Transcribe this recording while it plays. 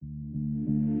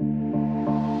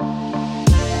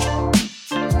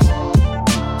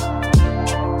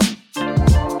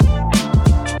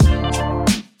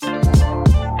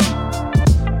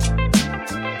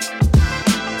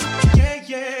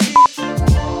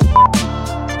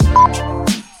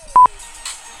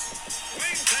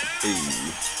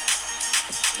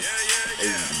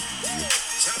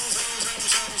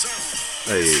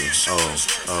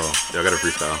Y'all got a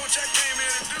freestyle.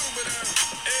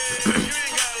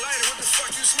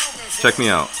 Check me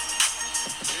out.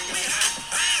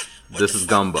 This is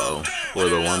Gumbo, where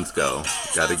the ones go.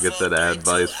 Gotta get that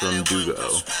advice from Dugo.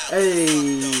 Hey,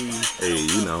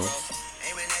 you know.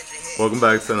 Welcome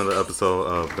back to another episode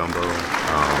of Gumbo,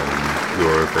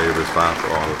 your favorite spot for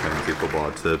all the fantasy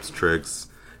football tips, tricks,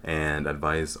 and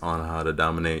advice on how to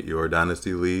dominate your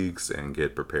dynasty leagues and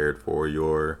get prepared for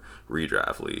your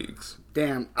redraft leagues.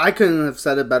 Damn, I couldn't have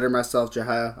said it better myself,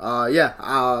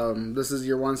 Jahia. This is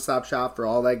your one-stop shop for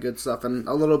all that good stuff and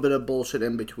a little bit of bullshit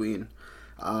in between.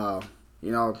 How's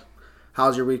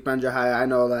your week been, Jahia? I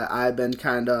know that I've been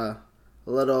kind of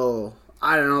a little,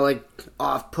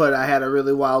 off-put. I had a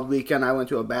really wild weekend. I went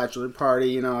to a bachelor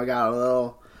party. I got a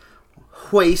little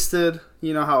wasted.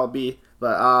 You know how it be.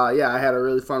 But, I had a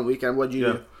really fun weekend. What'd you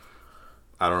do?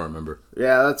 I don't remember.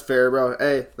 Yeah, that's fair, bro.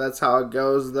 Hey, that's how it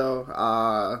goes, though.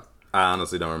 I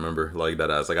honestly don't remember. I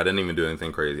didn't even do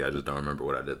anything crazy. I just don't remember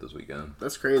what I did this weekend.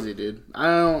 That's crazy, dude.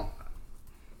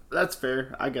 That's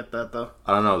fair. I get that, though.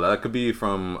 I don't know. That could be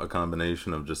from a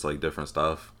combination of just, different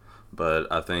stuff.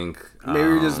 But I think... Maybe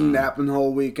you're just napping the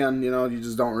whole weekend, you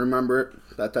just don't remember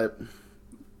it. That type.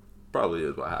 Probably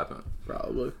is what happened.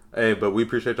 Probably. Hey, but we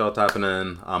appreciate y'all tapping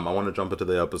in. I want to jump into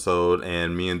the episode,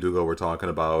 and me and Dugo were talking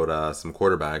about some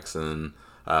quarterbacks and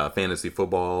fantasy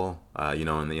football,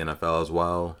 in the NFL as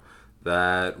well,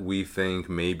 that we think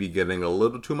may be getting a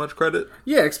little too much credit.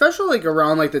 Yeah, especially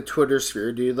around the Twitter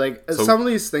sphere, dude. Some of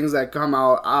these things that come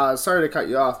out. Sorry to cut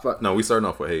you off, but no, we starting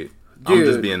off with hate. Dude. I'm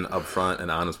just being upfront and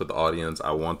honest with the audience.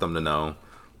 I want them to know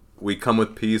we come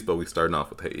with peace, but we starting off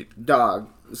with hate. Dog.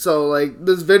 So,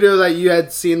 this video that you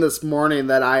had seen this morning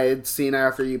that I had seen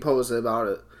after you posted about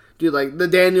it. Dude, the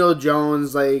Daniel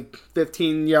Jones,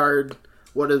 15-yard,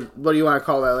 what do you want to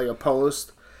call that, a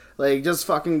post? Just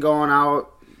fucking going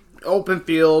out, open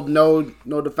field, no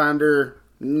defender,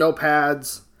 no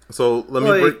pads. So, let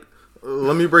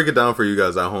me break it down for you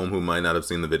guys at home who might not have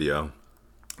seen the video.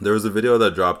 There was a video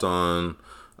that dropped on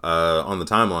the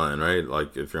timeline, right?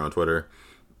 If you're on Twitter.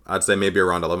 I'd say maybe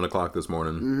around 11 o'clock this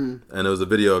morning. Mm-hmm. And it was a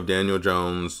video of Daniel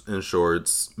Jones in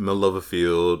shorts, middle of a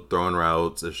field, throwing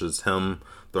routes. It's just him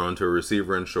throwing to a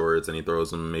receiver in shorts, and he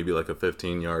throws him maybe a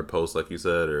 15-yard post, like you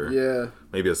said, or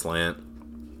maybe a slant.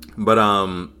 But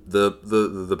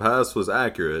the pass was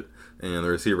accurate, and the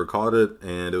receiver caught it,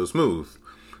 and it was smooth.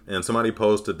 And somebody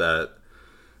posted that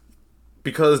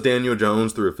because Daniel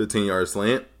Jones threw a 15-yard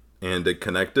slant, and it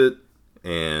connected,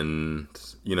 and,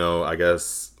 I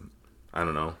guess... I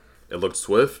don't know. It looked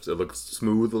swift. It looked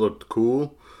smooth. It looked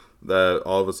cool. That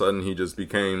all of a sudden he just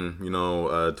became,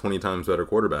 a 20 times better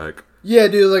quarterback. Yeah,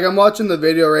 dude. I'm watching the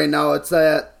video right now. It's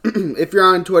at if you're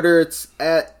on Twitter, it's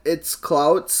at It's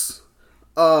Clouts.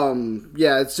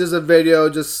 It's just a video.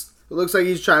 Just it looks like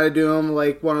he's trying to do him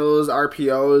one of those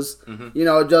RPOs.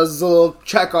 Mm-hmm. Does a little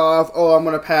check off. Oh, I'm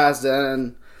gonna pass it.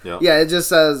 And it just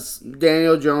says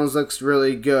Daniel Jones looks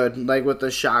really good. With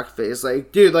the shock face.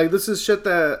 Dude. This is shit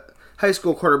that high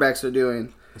school quarterbacks are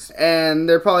doing. And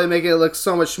they're probably making it look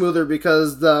so much smoother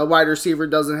because the wide receiver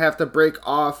doesn't have to break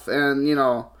off. And,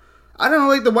 I don't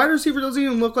know, the wide receiver doesn't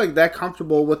even look that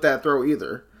comfortable with that throw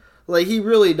either. He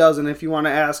really doesn't, if you want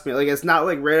to ask me. It's not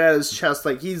right at his chest.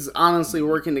 He's honestly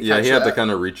working to catch it. Yeah, he had to kind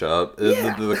of reach up.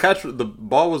 Yeah. The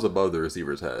ball was above the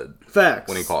receiver's head. Facts.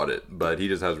 When he caught it. But he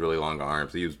just has really long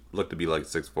arms. He looked to be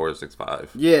 6'4", 6'5".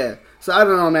 Yeah. So, I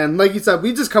don't know, man. Like you said,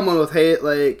 we just come in with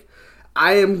hate.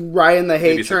 I am riding the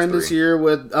hate train this year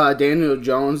with Daniel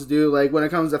Jones, dude. When it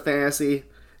comes to fantasy,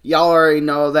 y'all already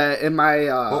know that in my...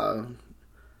 I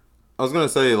was going to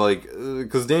say,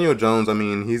 because Daniel Jones,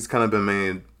 he's kind of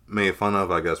been made fun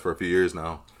of, I guess, for a few years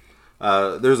now.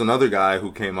 There's another guy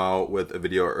who came out with a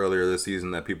video earlier this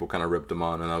season that people kind of ripped him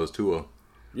on, and that was Tua.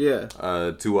 Yeah.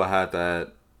 Tua had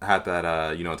that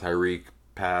Tyreek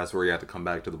pass where he had to come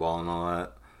back to the ball and all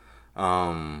that.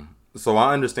 So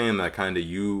I understand that kind of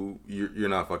you're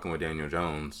not fucking with Daniel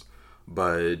Jones,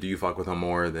 but do you fuck with him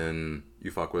more than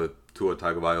you fuck with Tua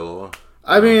Tagovailoa?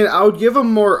 I would give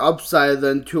him more upside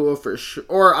than Tua for sure,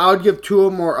 or I would give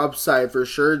Tua more upside for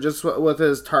sure, just with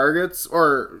his targets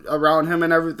or around him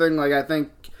and everything. I think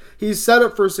he's set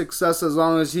up for success as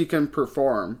long as he can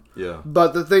perform. Yeah.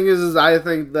 But the thing is I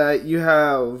think that you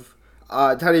have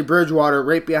Teddy Bridgewater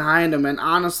right behind him, and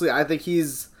honestly, I think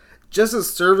he's just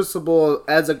as serviceable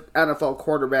as an NFL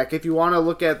quarterback. If you want to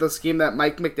look at the scheme that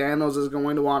Mike McDaniels is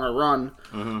going to want to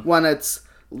run, when it's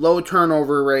low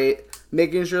turnover rate,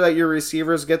 making sure that your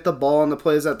receivers get the ball in the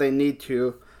plays that they need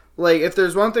to. like, if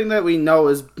there's one thing that we know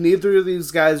is neither of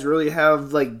these guys really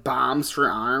have, like, bombs for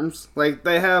arms. Like,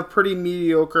 they have pretty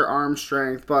mediocre arm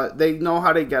strength, but they know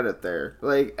how to get it there.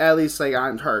 Like, at least, like,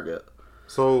 on target.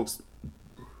 So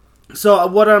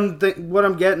what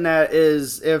I'm getting at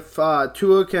is if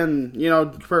Tua can,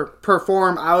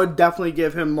 perform, I would definitely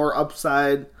give him more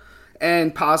upside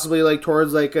and possibly, like,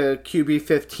 towards, like, a QB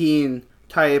 15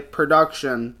 type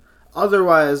production.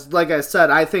 Otherwise, like I said,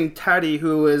 I think Teddy,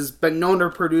 who has been known to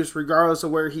produce regardless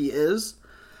of where he is,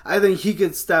 I think he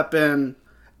could step in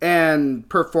and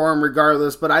perform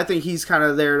regardless, but I think he's kind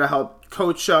of there to help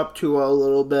coach up Tua a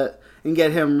little bit and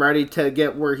get him ready to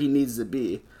get where he needs to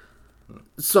be.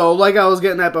 So, like I was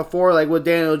getting at before, like with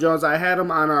Daniel Jones, I had him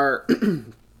on our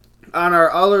on our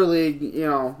other league,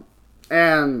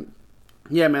 and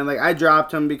yeah, man, like I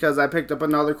dropped him because I picked up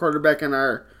another quarterback in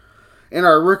our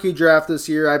rookie draft this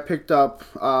year. I picked up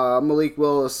Malik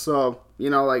Willis, so,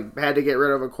 had to get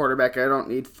rid of a quarterback. I don't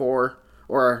need 4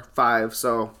 or 5,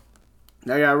 so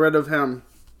I got rid of him.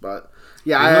 But,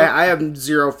 yeah, I have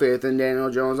zero faith in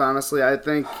Daniel Jones, honestly. I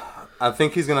think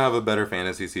he's going to have a better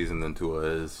fantasy season than Tua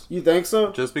is. You think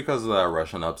so? Just because of that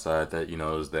rushing upside that,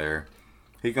 is there.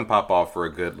 He can pop off for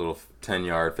a good little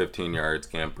 10-yard, 15-yard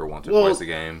scamper once or twice a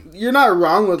game. You're not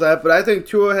wrong with that, but I think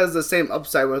Tua has the same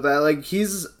upside with that. Like,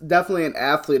 he's definitely an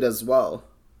athlete as well.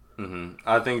 Mm-hmm.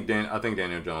 I think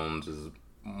Daniel Jones is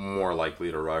more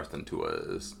likely to rush than Tua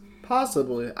is.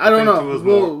 Possibly. I don't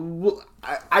know.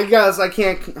 I guess I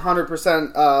can't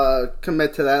 100%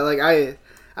 commit to that. Like,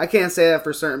 I can't say that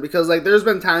for certain because, like, there's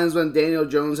been times when Daniel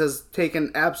Jones has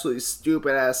taken absolutely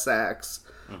stupid-ass sacks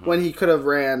when he could have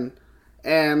ran.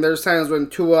 And there's times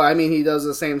when Tua, he does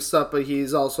the same stuff, but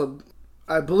he's also,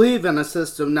 I believe, in a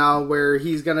system now where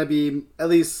he's going to be at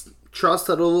least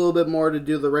trusted a little bit more to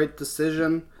do the right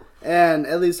decision and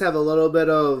at least have a little bit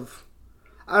of,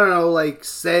 I don't know, like,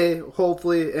 say,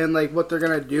 hopefully, in, like, what they're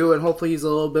going to do, and hopefully he's a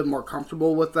little bit more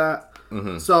comfortable with that.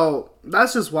 Mm-hmm. So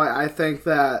that's just why I think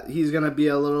that he's going to be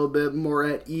a little bit more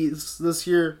at ease this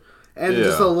year and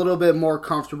just a little bit more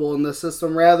comfortable in the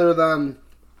system rather than...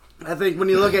 I think when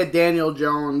you look at Daniel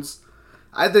Jones,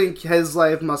 I think his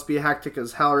life must be hectic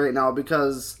as hell right now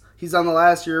because he's on the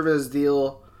last year of his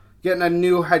deal, getting a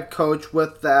new head coach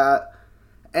with that.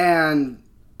 And,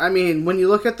 when you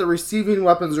look at the receiving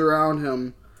weapons around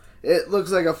him, it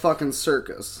looks like a fucking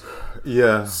circus.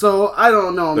 Yeah. So, I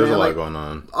don't know, There's man. a lot going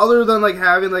on. Other than, like,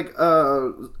 having, like,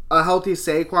 a healthy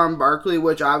Saquon Barkley,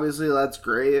 which obviously that's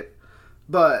great.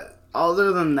 But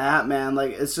other than that, man,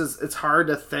 like, it's hard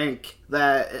to think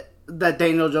that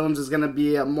Daniel Jones is going to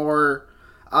be a more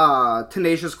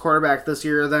tenacious quarterback this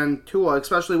year than Tua,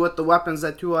 especially with the weapons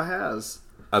that Tua has.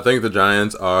 I think the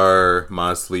Giants are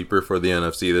my sleeper for the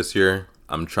NFC this year.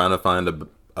 I'm trying to find a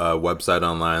website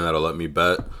online that'll let me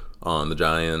bet on the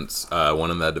Giants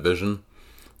winning that division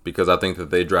because I think that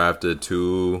they drafted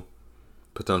 2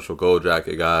 potential gold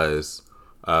jacket guys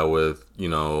with,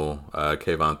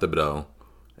 Kayvon Thibodeau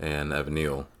and Evan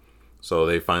Neal. So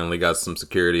they finally got some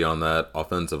security on that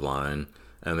offensive line,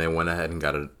 and they went ahead and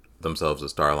got themselves a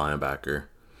star linebacker.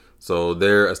 So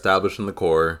they're establishing the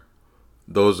core.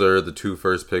 Those are the 2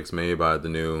 first picks made by the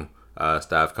new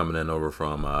staff coming in over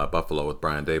from Buffalo with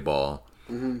Brian Daboll.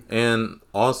 Mm-hmm. And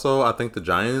also, I think the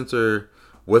Giants are,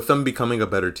 with them becoming a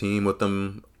better team, with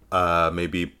them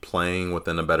maybe playing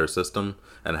within a better system,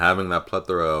 and having that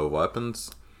plethora of weapons,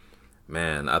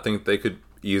 man, I think they could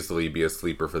easily be a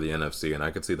sleeper for the NFC, and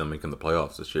I could see them making the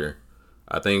playoffs this year.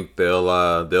 I think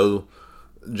Daniel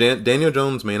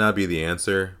Jones may not be the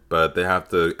answer, but they have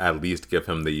to at least give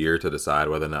him the year to decide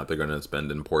whether or not they're going to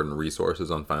spend important resources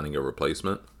on finding a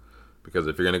replacement. Because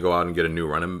if you're going to go out and get a new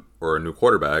running or a new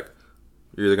quarterback,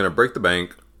 you're either going to break the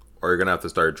bank or you're going to have to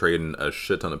start trading a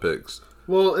shit ton of picks.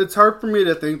 Well, it's hard for me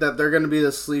to think that they're going to be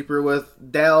the sleeper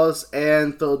with Dallas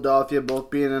and Philadelphia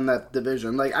both being in that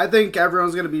division. Like, I think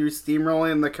everyone's going to be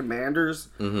steamrolling the Commanders.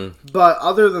 Mm-hmm. But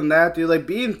other than that, dude, like,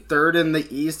 being third in the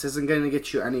East isn't going to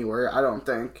get you anywhere, I don't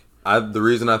think. The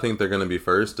reason I think they're going to be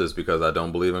first is because I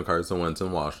don't believe in Carson Wentz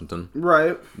in Washington.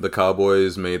 Right. The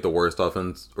Cowboys made the worst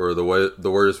offense, or the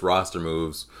worst roster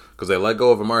moves, because they let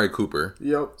go of Amari Cooper.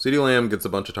 Yep. CeeDee Lamb gets a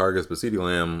bunch of targets, but CeeDee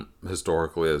Lamb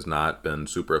historically has not been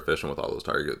super efficient with all those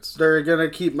targets. They're going to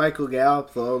keep Michael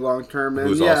Gallup, though, long term.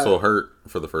 Who's also hurt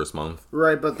for the first month.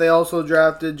 Right, but they also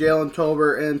drafted Jalen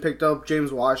Tolbert and picked up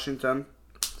James Washington.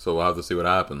 So we'll have to see what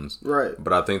happens. Right.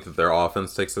 But I think that their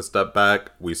offense takes a step back.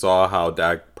 We saw how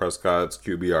Dak Prescott's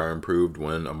QBR improved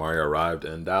when Amari arrived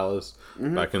in Dallas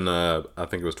back in, I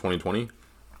think it was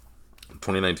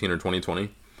 2019 or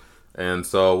 2020. And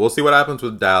so we'll see what happens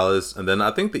with Dallas. And then I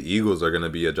think the Eagles are going to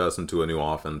be adjusting to a new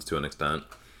offense to an extent.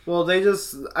 Well, Nick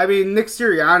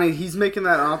Sirianni, he's making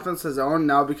that offense his own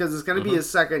now because it's going to be his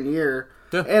second year.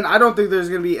 Yeah. And I don't think there's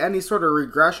going to be any sort of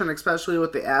regression, especially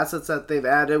with the assets that they've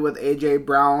added with A.J.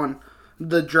 Brown,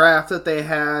 the draft that they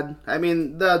had. I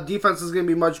mean, the defense is going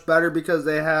to be much better because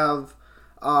they have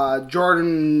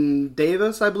Jordan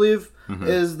Davis, I believe,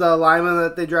 is the lineman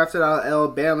that they drafted out of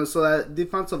Alabama. So that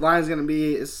defensive line is going to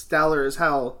be stellar as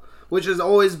hell, which has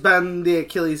always been the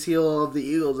Achilles heel of the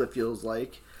Eagles, it feels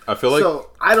like. I feel like...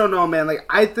 So, I don't know, man. Like,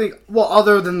 I think... Well,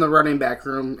 other than the running back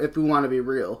room, if we want to be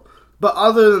real. But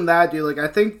other than that, dude, like, I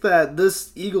think that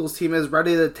this Eagles team is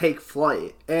ready to take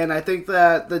flight. And I think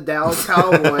that the Dallas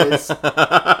Cowboys...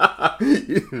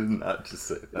 You did not just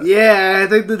say that. Yeah, I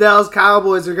think the Dallas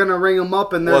Cowboys are going to ring them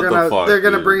up and they're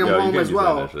going to bring them home as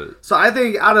well. So I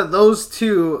think out of those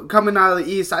two, coming out of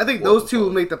the East, I think those two will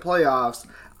make the playoffs.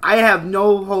 I have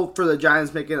no hope for the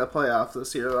Giants making the playoffs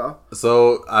this year, though.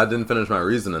 So, I didn't finish my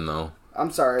reasoning, though. I'm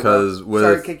sorry.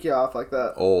 Sorry to kick you off like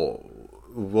that. Oh,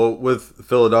 well, with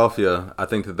Philadelphia, I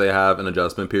think that they have an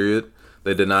adjustment period.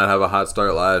 They did not have a hot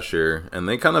start last year, and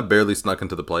they kind of barely snuck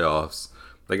into the playoffs.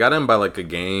 They got in by like a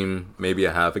game, maybe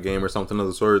a half a game or something of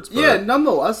the sorts. But yeah,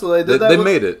 nonetheless, so they did that. They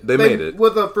made it. They made it.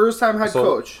 With a first-time head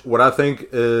coach. What I think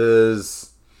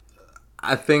is...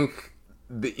 I think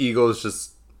the Eagles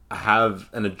just... have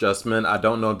an adjustment. I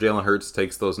don't know if Jalen Hurts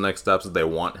takes those next steps that they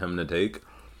want him to take.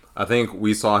 I think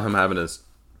we saw him having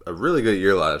a really good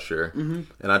year last year.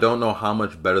 And I don't know how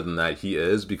much better than that he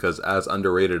is, because as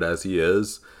underrated as he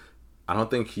is, I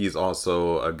don't think he's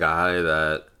also a guy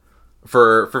that...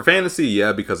 For fantasy,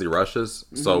 yeah, because he rushes.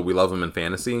 So we love him in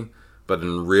fantasy. But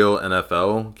in real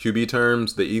NFL QB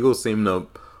terms, the Eagles seem to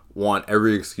want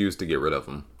every excuse to get rid of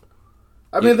him.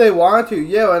 I mean, they want to,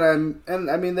 yeah, and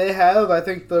I mean, they have, I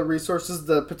think, the resources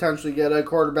to potentially get a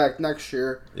quarterback next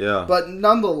year. Yeah. But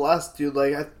nonetheless, dude,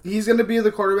 like, he's going to be the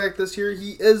quarterback this year.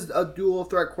 He is a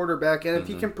dual-threat quarterback, and if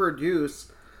he can produce,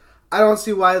 I don't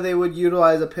see why they would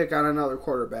utilize a pick on another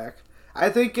quarterback. I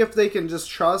think if they can just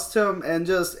trust him, and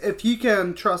just, if he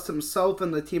can trust himself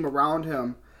and the team around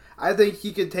him, I think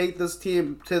he could take this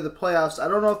team to the playoffs. I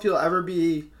don't know if he'll ever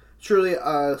be truly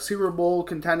a Super Bowl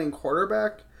contending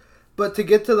quarterback, but to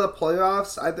get to the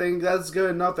playoffs, I think that's good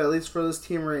enough, at least for this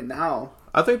team right now.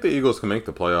 I think the Eagles can make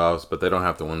the playoffs, but they don't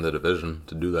have to win the division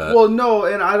to do that. Well, no,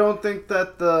 and I don't think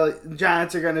that the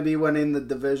Giants are going to be winning the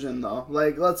division, though.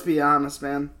 Like, let's be honest,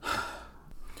 man.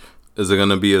 Is it going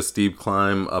to be a steep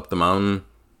climb up the mountain?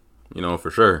 You know,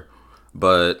 for sure.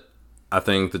 But I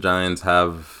think the Giants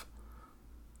have...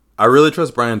 I really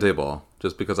trust Brian Daboll,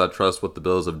 just because I trust what the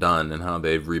Bills have done and how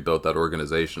they've rebuilt that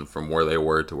organization from where they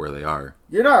were to where they are.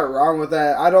 You're not wrong with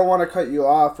that. I don't want to cut you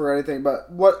off or anything,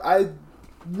 but what I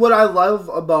love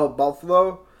about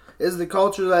Buffalo is the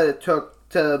culture that it took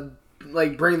to,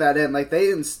 like, bring that in. Like, they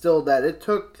instilled that. It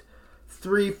took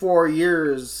 3-4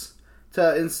 years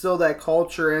to instill that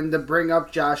culture and to bring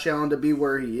up Josh Allen to be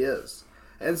where he is.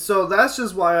 And so that's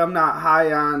just why I'm not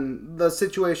high on the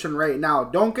situation right now.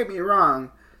 Don't get me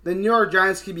wrong. The New York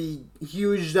Giants could be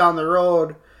huge down the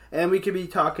road, and we could be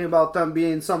talking about them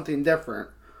being something different.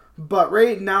 But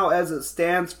right now, as it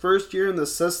stands, first year in the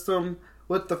system,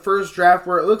 with the first draft,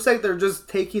 where it looks like they're just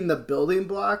taking the building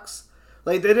blocks.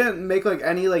 Like, they didn't make, like,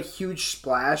 any, like, huge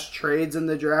splash trades in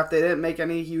the draft. They didn't make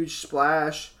any huge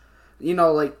splash, you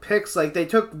know, like, picks. Like, they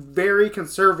took very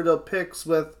conservative picks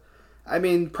with, I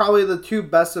mean, probably the two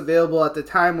best available at the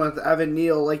time with Evan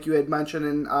Neal, like you had mentioned,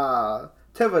 in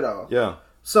Thibodeau. Yeah.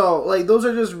 So, like, those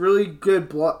are just really good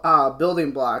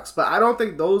building blocks. But I don't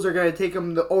think those are going to take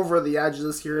them over the edge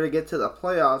this year to get to the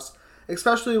playoffs.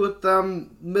 Especially with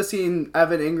them missing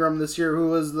Evan Ingram this year, who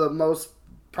was the most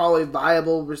probably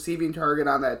viable receiving target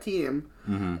on that team.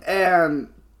 And,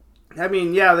 I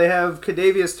mean, yeah, they have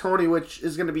Kadarius Toney, which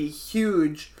is going to be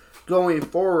huge going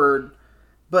forward.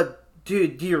 But,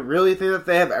 dude, do you really think that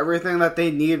they have everything that they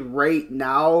need right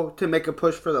now to make a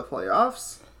push for the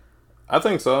playoffs? I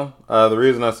think so. The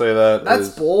reason I say that That's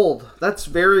bold. That's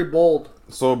very bold.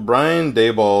 So Brian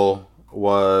Daboll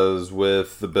was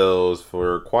with the Bills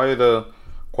for quite a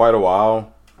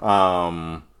while.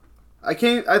 I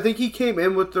think he came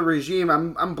in with the regime.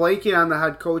 I'm blanking on the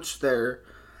head coach there,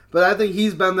 but I think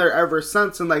he's been there ever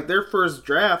since. And like their first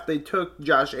draft, they took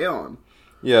Josh Allen.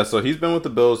 Yeah, so he's been with the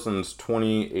Bills since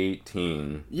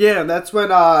 2018. Yeah, and that's when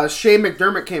Shane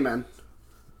McDermott came in.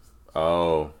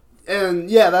 Oh. And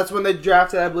yeah, that's when they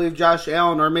drafted, I believe, Josh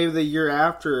Allen, or maybe the year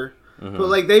after. But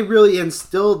like they really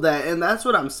instilled that, and that's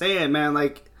what I'm saying, man.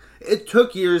 Like it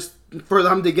took years for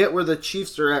them to get where the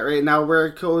Chiefs are at right now, where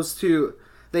it goes to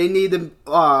they need to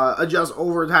adjust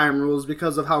overtime rules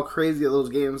because of how crazy those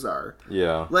games are.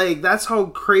 Yeah. Like, that's how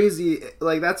crazy,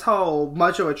 like, that's how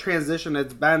much of a transition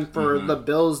it's been for the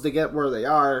Bills to get where they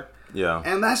are. Yeah.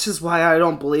 And that's just why I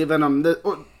don't believe in them.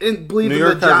 Believe New in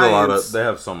York the Giants. has a lot of, they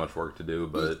have so much work to do,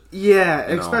 but. Yeah,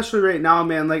 especially right now,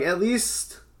 man. Like, at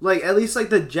least, like,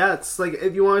 the Jets. Like,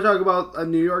 if you want to talk about a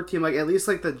New York team, like, at least,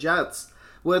 like, the Jets.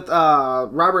 With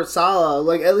Robert Saleh,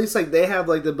 like, at least, like, they have,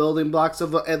 like, the building blocks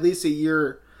of at least a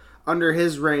year under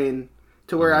his reign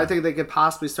to where I think they could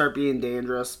possibly start being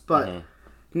dangerous. But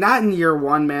not in year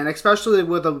one, man, especially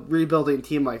with a rebuilding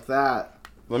team like that.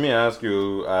 Let me ask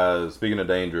you, speaking of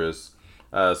dangerous,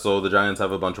 so the Giants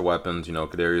have a bunch of weapons, you know,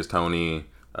 Kadarius Toney,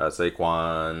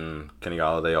 Saquon, Kenny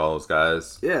Golladay, all those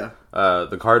guys. Yeah.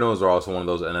 The Cardinals are also one of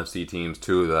those NFC teams,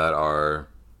 too, that are,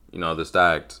 you know, they're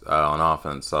stacked on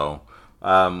offense, so...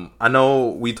 I know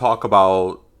we talk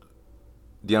about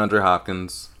DeAndre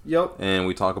Hopkins. Yep. And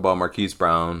we talk about Marquise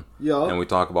Brown. Yep. And we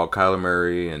talk about Kyler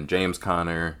Murray and James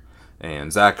Conner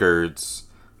and Zach Ertz.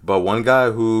 But one guy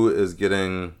who is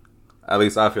getting, at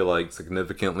least I feel like,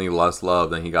 significantly less love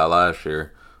than he got last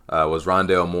year was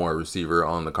Rondale Moore, receiver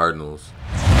on the Cardinals.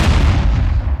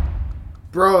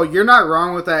 Bro, you're not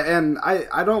wrong with that, and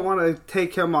I don't want to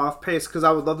take him off pace because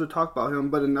I would love to talk about him,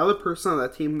 but another person on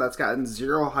that team that's gotten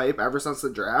zero hype ever since the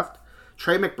draft,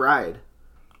 Trey McBride.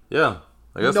 Yeah.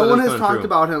 I guess no one has talked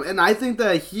about him, and I think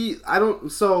that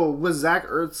so with Zach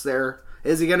Ertz there,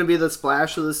 is he going to be the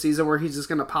splash of the season where he's just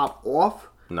going to pop off?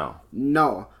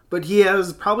 No. But he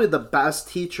has probably the best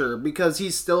teacher because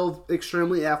he's still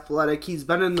extremely athletic. He's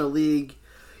been in the league.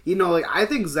 You know, like, I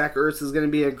think Zach Ertz is going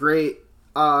to be a great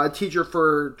teacher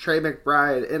for Trey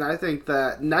McBride, and I think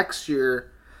that next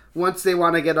year, once they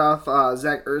want to get off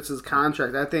Zach Ertz's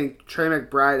contract, I think Trey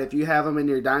McBride, if you have him in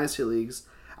your dynasty leagues,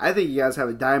 I think you guys have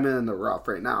a diamond in the rough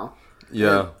right now.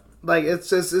 Yeah. And, like, it's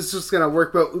just gonna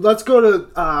work. But let's go to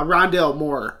Rondale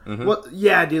Moore.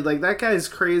 Yeah, dude, like, that guy's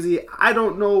crazy. I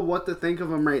don't know what to think of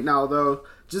him right now, though,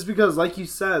 just because, like you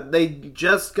said, they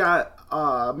just got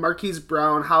Marquise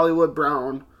Brown, Hollywood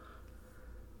Brown.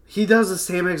 He does the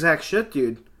same exact shit,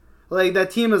 dude. Like, that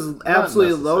team is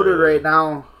absolutely loaded right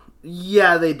now.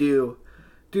 Yeah, they do.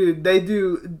 Dude, they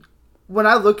do. When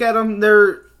I look at them,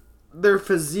 their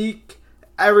physique,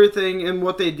 everything, and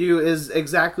what they do is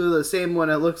exactly the same when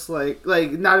it looks like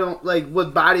not like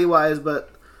with body-wise,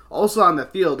 but also on the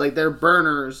field. Like, they're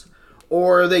burners,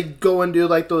 or they go and do,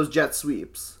 like, those jet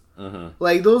sweeps.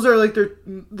 Like, those are, like,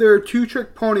 their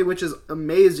two-trick pony, which is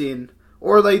amazing.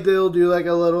 Or, like, they'll do, like,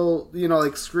 a little, you know,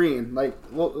 like, screen. Like,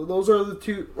 those are the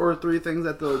 2 or 3 things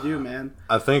that they'll do, man.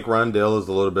 I think Rondale is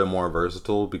a little bit more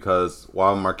versatile because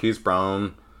while Marquise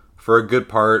Brown, for a good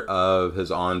part of his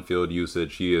on-field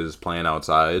usage, he is playing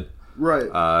outside.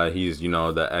 Right. He's, you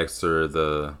know, the X or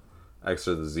the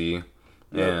Z. Yep.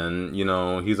 And, you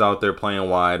know, he's out there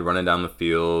playing wide, running down the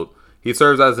field. He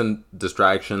serves as a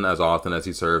distraction as often as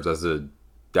he serves as a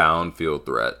downfield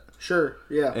threat. Sure,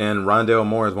 yeah. And Rondale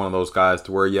Moore is one of those guys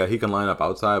to where, yeah, he can line up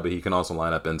outside, but he can also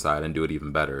line up inside and do it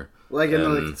even better. Like in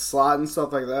the slot and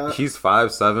stuff like that? He's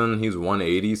 5'7", he's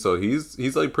 180, so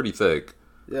he's like pretty thick.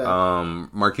 Yeah.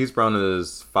 Marquise Brown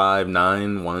is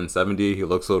 5'9", 170. He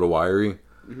looks a little wiry.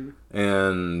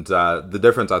 And the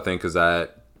difference, I think, is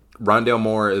that Rondale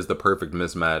Moore is the perfect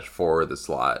mismatch for the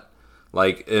slot.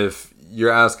 Like, if you're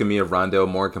asking me if Rondale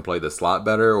Moore can play the slot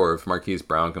better or if Marquise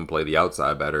Brown can play the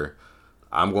outside better,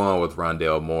 I'm going with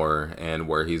Rondale Moore and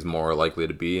where he's more likely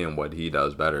to be and what he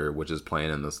does better, which is playing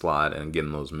in the slot and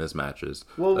getting those mismatches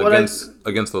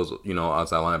against those, you know,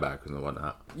 outside linebackers and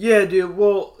whatnot. Yeah, dude.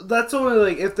 Well, that's only,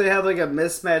 like, if they have, like, a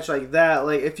mismatch like that.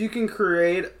 Like, if you can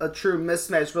create a true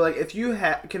mismatch, but, like, if you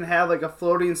can have, like, a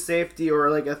floating safety or,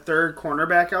 like, a third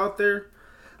cornerback out there,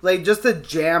 like, just to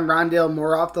jam Rondale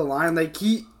Moore off the line, like,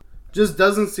 he just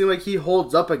doesn't seem like he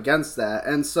holds up against that.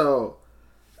 And so,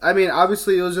 I mean,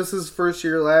 obviously, it was just his first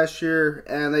year last year,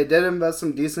 and they did invest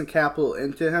some decent capital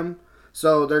into him.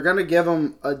 So they're going to give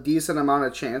him a decent amount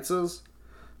of chances.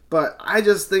 But I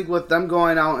just think with them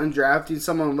going out and drafting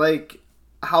someone like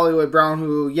Hollywood Brown,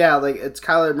 who, yeah, like, it's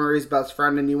Kyler Murray's best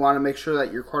friend, and you want to make sure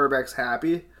that your quarterback's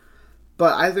happy.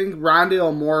 But I think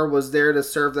Rondale Moore was there to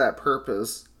serve that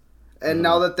purpose. And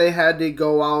now that they had to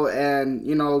go out and,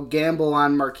 you know, gamble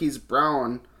on Marquise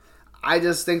Brown, I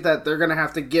just think that they're going to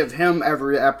have to give him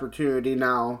every opportunity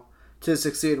now to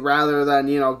succeed rather than,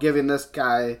 you know, giving this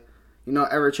guy, you know,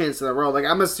 every chance in the world. Like,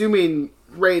 I'm assuming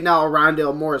right now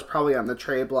Rondale Moore is probably on the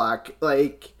trade block.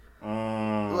 Like,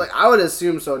 I would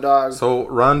assume so, dog. So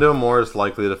Rondale Moore is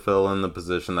likely to fill in the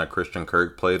position that Christian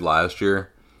Kirk played last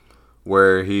year,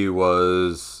 where he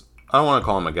was, I don't want to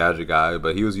call him a gadget guy,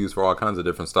 but he was used for all kinds of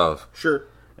different stuff. Sure.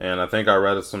 And I think I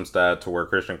read some stat to where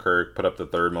Christian Kirk put up the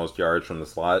third most yards from the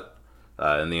slot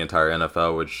in the entire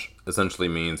NFL, which essentially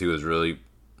means he was really,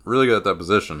 really good at that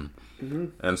position.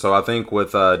 Mm-hmm. And so I think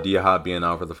with D-Hop being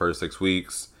out for the first 6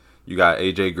 weeks, you got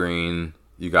A.J. Green,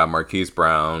 you got Marquise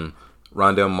Brown.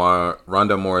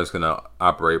 Rondale Moore is going to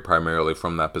operate primarily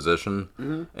from that position.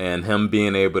 Mm-hmm. And him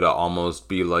being able to almost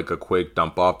be like a quick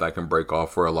dump off that can break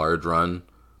off for a large run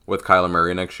with Kyler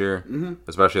Murray next year, mm-hmm.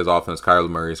 especially as often as Kyler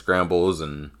Murray scrambles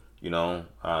and,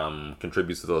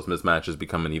 contributes to those mismatches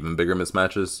becoming even bigger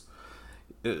mismatches.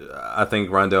 I think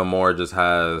Rondale Moore just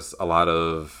has a lot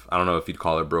of, I don't know if you'd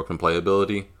call it broken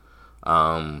playability,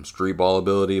 street ball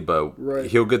ability, but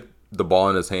he'll get the ball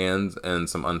in his hands in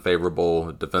some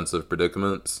unfavorable defensive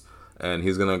predicaments, and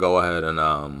he's gonna go ahead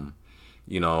and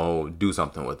do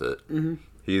something with it. Mm-hmm.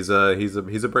 He's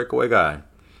a breakaway guy,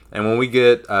 and when we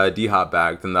get D-Hop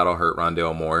back, then that'll hurt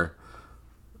Rondale Moore.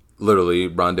 Literally,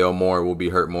 Rondale Moore will be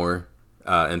hurt more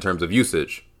in terms of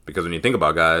usage, because when you think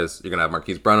about guys, you're gonna have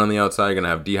Marquise Brown on the outside, you're gonna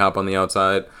have D-Hop on the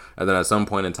outside, and then at some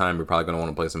point in time, you're probably gonna want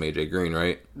to play some AJ Green,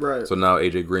 right? Right. So now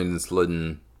AJ Green is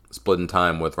splitting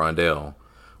time with Rondale.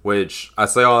 Which, I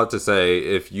say all that to say,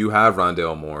 if you have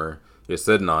Rondale Moore, you're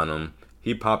sitting on him,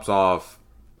 he pops off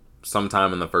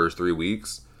sometime in the first 3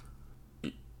 weeks,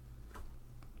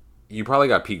 you probably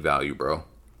got peak value, bro.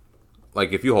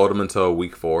 Like, if you hold him until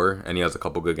week 4 and he has a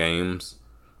couple good games,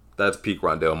 that's peak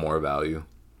Rondale Moore value.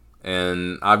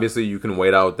 And obviously, you can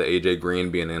wait out the AJ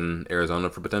Green being in Arizona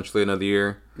for potentially another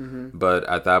year. Mm-hmm. But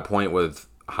at that point, with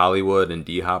Hollywood and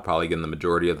D-Hop probably getting the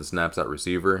majority of the snaps at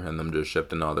receiver and them just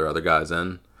shifting all their other guys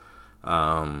in,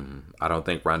 I don't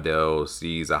think Rondale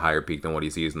sees a higher peak than what he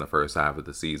sees in the first half of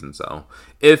the season. So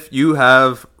if you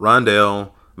have Rondale,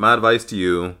 my advice to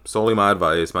you, solely my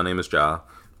advice, my name is Ja,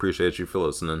 appreciate you for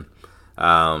listening,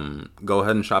 go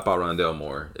ahead and shop out Rondale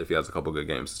Moore if he has a couple good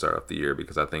games to start off the year,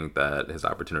 because I think that his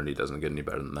opportunity doesn't get any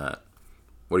better than that.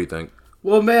 What do you think?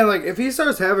 Well, man, like, if he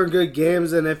starts having good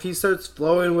games and if he starts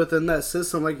flowing within that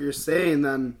system like you're saying,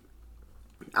 then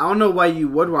I don't know why you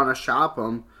would want to shop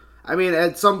him. I mean,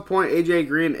 at some point, AJ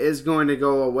Green is going to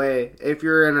go away. If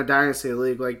you're in a dynasty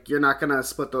league, like, you're not going to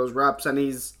split those reps, and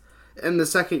he's in the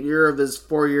second year of his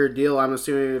 4-year deal. I'm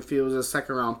assuming if he was a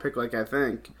second-round pick, like I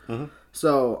think. Mm-hmm.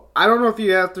 So, I don't know if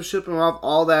you have to ship him off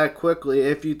all that quickly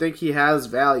if you think he has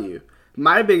value.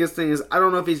 My biggest thing is I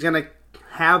don't know if he's going to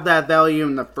have that value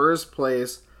in the first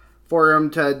place for him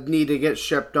to need to get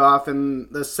shipped off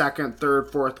in the second,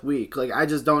 third, fourth week. Like, I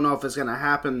just don't know if it's going to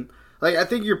happen. Like, I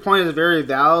think your point is very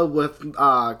valid with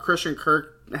Christian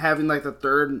Kirk having, like, the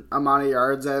third amount of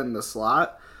yards in the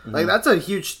slot. Mm-hmm. Like, that's a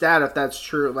huge stat if that's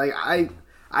true. Like, I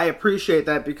appreciate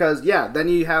that because, yeah, then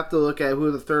you have to look at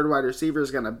who the third wide receiver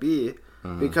is going to be.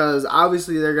 Mm-hmm. Because,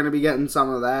 obviously, they're going to be getting some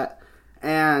of that.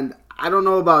 And I don't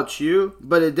know about you,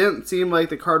 but it didn't seem like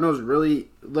the Cardinals really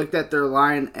looked at their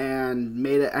line and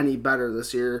made it any better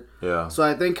this year. Yeah. So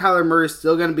I think Kyler Murray's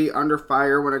still going to be under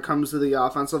fire when it comes to the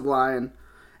offensive line.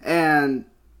 And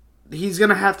he's going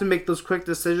to have to make those quick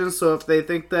decisions. So if they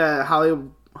think that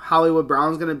Hollywood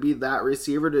Brown's going to be that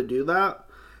receiver to do that,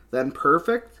 then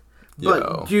perfect.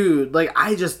 But, dude, like,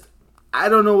 I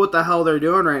don't know what the hell they're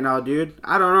doing right now, dude.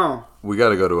 I don't know. We got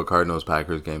to go to a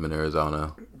Cardinals-Packers game in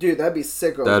Arizona. Dude, that'd be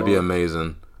sick. That'd be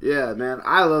amazing. Yeah, man.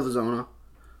 I love Zona.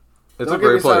 It's a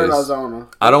great place.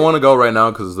 I don't want to go right now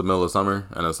because it's the middle of summer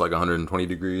and it's like 120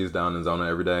 degrees down in Zona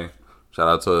every day. Shout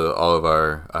out to all of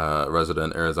our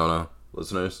resident Arizona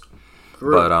listeners.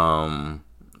 But,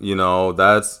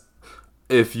 that's...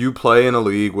 If you play in a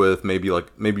league with maybe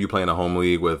you play in a home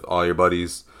league with all your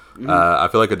buddies, mm-hmm. I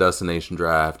feel like a destination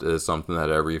draft is something that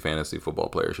every fantasy football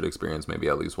player should experience maybe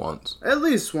at least once. At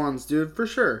least once, dude, for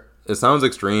sure. It sounds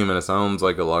extreme and it sounds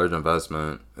like a large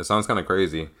investment. It sounds kind of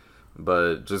crazy,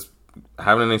 but just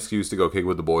having an excuse to go kick it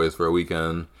with the boys for a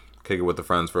weekend, kick it with the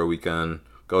friends for a weekend,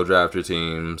 go draft your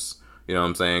teams, you know what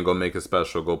I'm saying? Go make it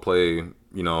special, go play,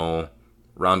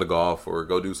 round of golf or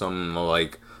go do something to,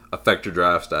 like, affect your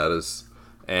draft status.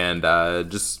 And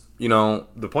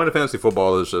the point of fantasy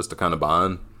football is just to kind of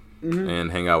bond mm-hmm.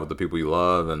 and hang out with the people you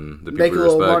love and the people you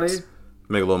respect.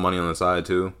 Make a little money on the side,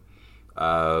 too.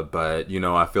 But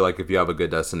I feel like if you have a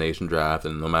good destination draft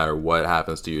and no matter what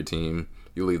happens to your team,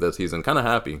 you leave that season kind of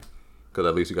happy because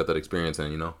at least you got that experience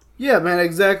in, Yeah, man,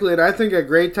 exactly. And I think a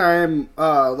great time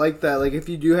like that, like if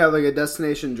you do have like a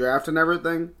destination draft and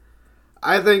everything,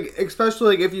 I think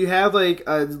especially like if you have like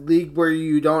a league where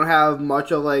you don't have much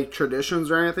of like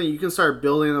traditions or anything, you can start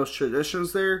building those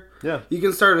traditions there. Yeah. You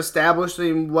can start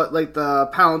establishing what like the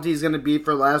penalty is going to be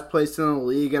for last place in the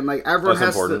league, and like everyone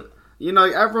has to,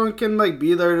 like everyone can like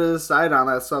be there to decide on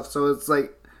that stuff. So it's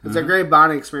like it's mm-hmm. a great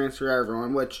bonding experience for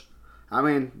everyone, which I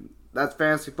mean, that's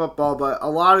fantasy football, but a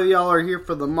lot of y'all are here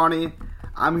for the money.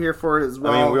 I'm here for it as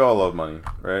well. I mean, we all love money,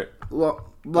 right?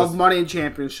 Love money and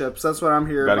championships. That's what I'm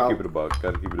here about. Gotta keep it a buck.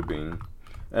 Gotta keep it a bean.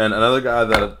 And another guy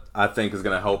that I think is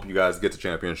going to help you guys get to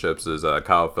championships is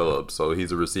Kyle Phillips. So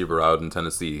he's a receiver out in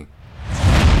Tennessee.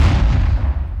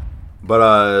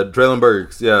 But Traylon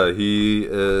Burks, yeah, he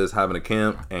is having a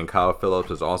camp, and Kyle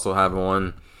Phillips is also having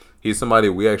one. He's somebody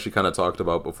we actually kind of talked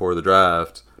about before the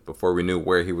draft, before we knew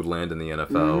where he would land in the NFL.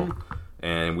 Mm-hmm.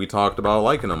 And we talked about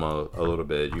liking him a little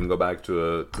bit. You can go back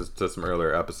to some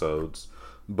earlier episodes.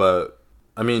 But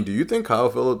I mean, do you think Kyle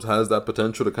Phillips has that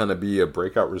potential to kind of be a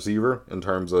breakout receiver in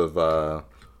terms of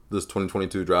this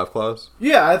 2022 draft class?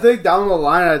 Yeah, I think down the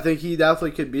line, I think he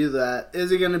definitely could be that.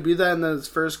 Is he going to be that in his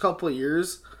first couple of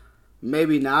years?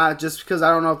 Maybe not, just because I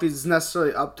don't know if he's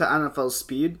necessarily up to NFL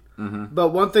speed. Mm-hmm. But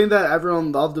one thing that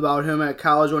everyone loved about him at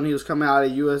college when he was coming out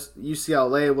of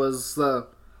UCLA was the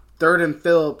third and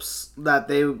Phillips that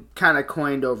they kind of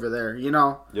coined over there, you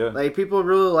know? Yeah. Like, people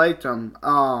really liked him.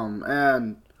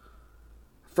 And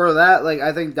for that, like,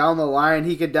 I think down the line,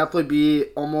 he could definitely be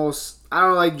almost, I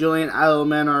don't know, like Julian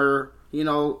Edelman or, you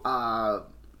know,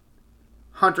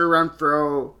 Hunter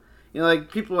Renfrow, you know,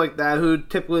 like people like that who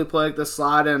typically play like the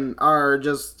slot and are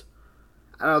just,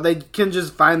 I don't know, they can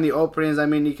just find the openings. I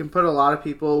mean, you can put a lot of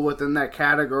people within that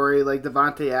category, like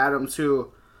Devontae Adams,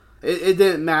 who it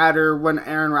didn't matter when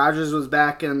Aaron Rodgers was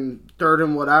back in third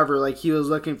and whatever, like he was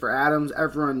looking for Adams,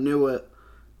 everyone knew it,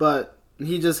 but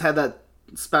he just had that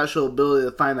special ability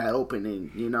to find that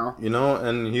opening, you know? You know,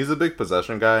 and he's a big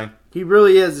possession guy. He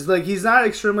really is. Like, he's not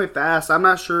extremely fast. I'm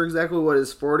not sure exactly what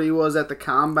his 40 was at the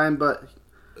combine, but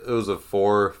it was a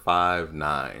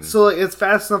 4.59. So, like, it's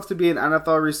fast enough to be an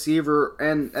NFL receiver.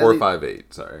 And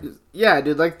 4.58, sorry. Yeah,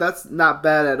 dude, like, that's not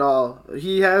bad at all.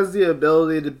 He has the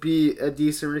ability to be a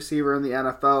decent receiver in the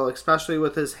NFL, especially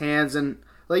with his hands and,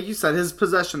 like you said, his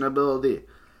possession ability.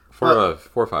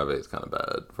 4.58 is kind of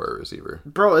bad for a receiver.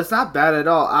 Bro, it's not bad at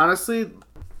all. Honestly,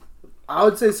 I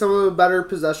would say some of the better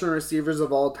possession receivers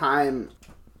of all time.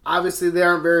 Obviously, they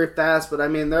aren't very fast, but I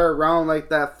mean, they're around like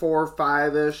that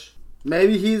 4.5-ish.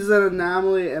 Maybe he's an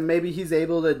anomaly, and maybe he's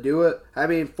able to do it. I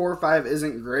mean, 4.5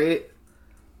 isn't great,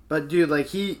 but dude, like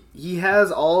he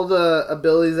has all the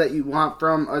abilities that you want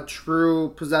from a true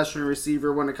possession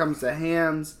receiver when it comes to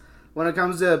hands. When it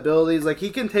comes to abilities, like,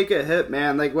 he can take a hit,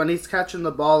 man. Like, when he's catching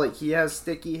the ball, like, he has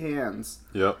sticky hands.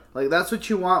 Yep. Like, that's what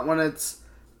you want when it's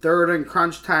third and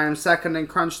crunch time, second and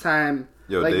crunch time.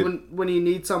 Yo, like, when you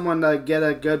need someone to get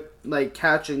a good, like,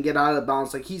 catch and get out of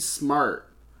bounds. Like, he's smart.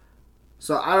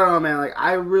 So, I don't know, man. Like,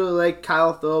 I really like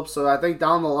Kyle Phillips. So, I think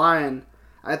down the line,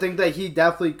 I think that he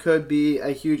definitely could be a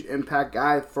huge impact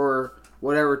guy for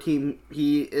whatever team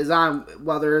he is on,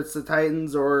 whether it's the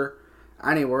Titans or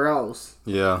anywhere else.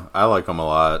 Yeah, I like him a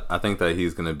lot. I think that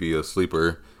he's going to be a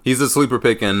sleeper. He's a sleeper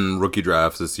pick in rookie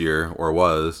drafts this year, or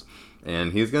was.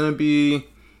 And he's going to be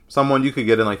someone you could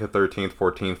get in like a 13th,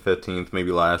 14th, 15th,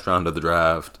 maybe last round of the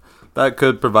draft. That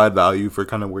could provide value for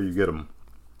kind of where you get him.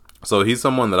 So he's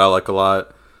someone that I like a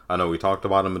lot. I know we talked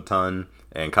about him a ton.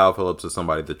 And Kyle Phillips is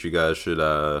somebody that you guys should,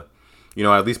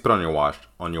 at least put on your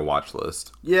watch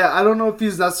list. Yeah, I don't know if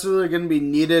he's necessarily going to be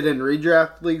needed in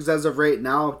redraft leagues as of right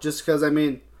now, just because, I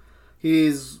mean,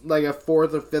 he's like a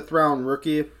 4th or 5th round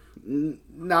rookie.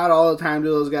 Not all the time do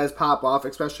those guys pop off,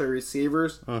 especially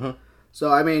receivers. Mm-hmm.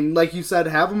 So, I mean, like you said,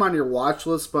 have him on your watch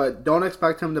list, but don't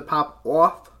expect him to pop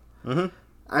off. Mm-hmm.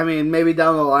 I mean, maybe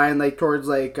down the line, like towards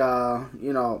like,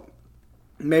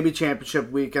 maybe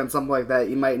championship weekend, something like that,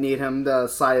 you might need him to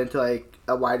slide into like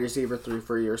a wide receiver 3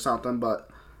 for you or something, but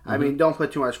I mean, don't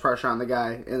put too much pressure on the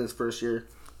guy in his first year.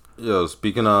 Yo,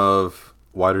 speaking of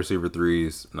wide receiver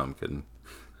 3s, no, I'm kidding.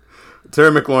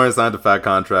 Terry McLaurin signed a fat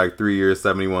contract, 3 years,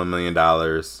 $71 million.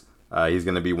 He's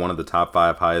going to be one of the top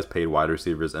 5 highest paid wide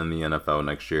receivers in the NFL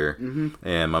next year. Mm-hmm.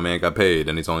 And my man got paid,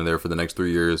 and he's only there for the next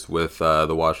 3 years with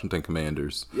the Washington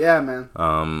Commanders. Yeah,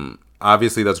 man.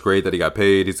 Obviously, that's great that he got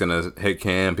paid. He's going to hit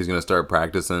camp. He's going to start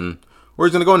practicing. Or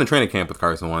he's going to go into training camp with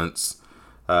Carson Wentz.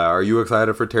 Are you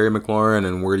excited for Terry McLaurin,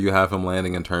 and where do you have him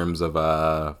landing in terms of,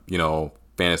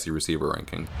 fantasy receiver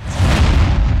ranking?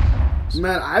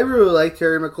 Man, I really like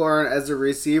Terry McLaurin as a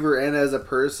receiver and as a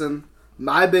person.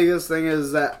 My biggest thing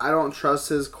is that I don't trust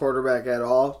his quarterback at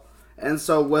all. And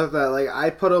so with that, like, I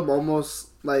put him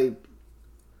almost, like,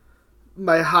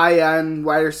 my high-end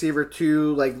wide receiver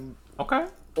 2, like... Okay.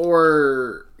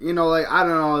 Or, like, I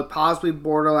don't know, possibly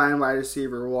borderline wide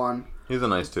receiver 1. He's a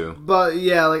nice 2. But,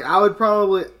 yeah, like, I would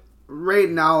probably... Right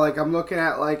now, like, I'm looking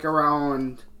at, like,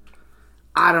 around...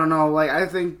 I don't know, like, I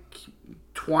think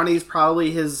 20 is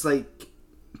probably his, like,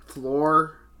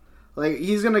 floor. Like,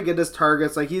 he's going to get his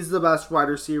targets. Like, he's the best wide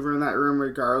receiver in that room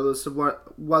regardless of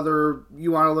whether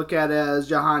you want to look at it as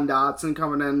Jahan Dotson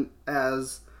coming in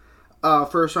as a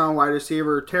first-round wide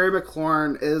receiver. Terry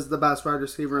McLaurin is the best wide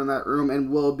receiver in that room and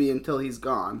will be until he's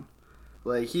gone.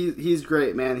 Like, he's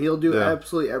great, man. He'll do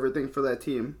absolutely everything for that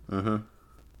team. Mm-hmm.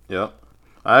 Yep.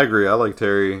 I agree. I like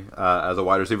Terry as a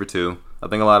wide receiver, too. I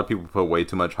think a lot of people put way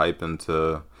too much hype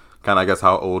into kind of, I guess,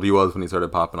 how old he was when he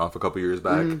started popping off a couple years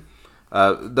back. Mm-hmm.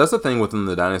 That's the thing within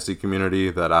the Dynasty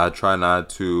community that I try not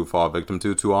to fall victim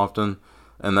to too often.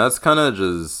 And that's kind of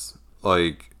just,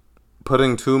 like,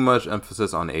 putting too much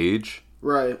emphasis on age.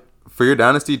 Right. For your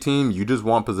Dynasty team, you just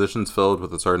want positions filled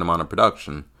with a certain amount of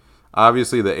production.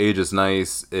 Obviously, the age is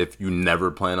nice if you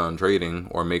never plan on trading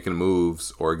or making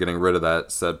moves or getting rid of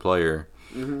that said player.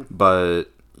 Mm-hmm. But,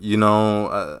 you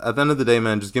know, at the end of the day,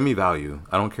 man, just give me value.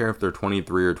 I don't care if they're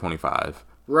 23 or 25.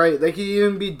 Right. They could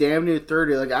even be damn near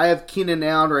 30. Like, I have Keenan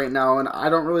Allen right now, and I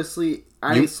don't really see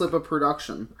any slip of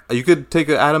production. You could take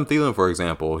Adam Thielen, for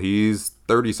example. He's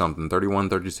 30-something, 31,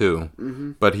 32.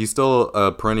 Mm-hmm. But he's still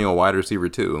a perennial wide receiver,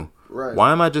 too. Right.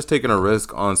 Why am I just taking a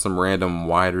risk on some random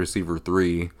wide receiver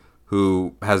 3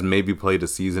 who has maybe played a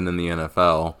season in the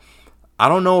NFL? I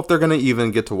don't know if they're going to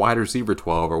even get to wide receiver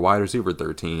 12 or wide receiver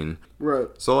 13. Right.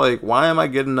 So, like, why am I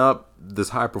getting up this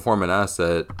high-performing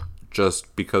asset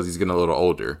just because he's getting a little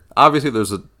older? Obviously,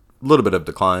 there's a little bit of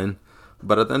decline.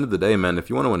 But at the end of the day, man,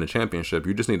 if you want to win a championship,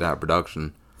 you just need to have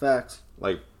production. Facts.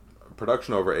 Like,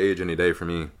 production over age any day for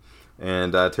me.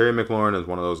 And Terry McLaurin is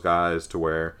one of those guys to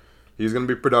where he's going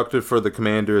to be productive for the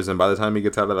Commanders, and by the time he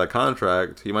gets out of that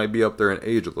contract, he might be up there in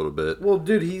age a little bit. Well,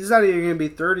 dude, he's not even going to be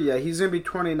 30 yet. He's going to be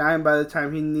 29 by the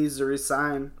time he needs to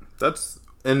resign. That's,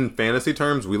 in fantasy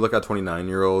terms, we look at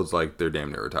 29-year-olds like they're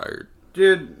damn near retired.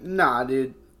 Dude, nah,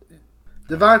 dude.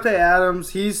 Devontae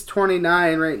Adams, he's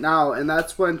 29 right now, and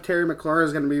that's when Terry McLaurin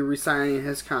is going to be resigning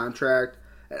his contract.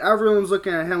 And everyone's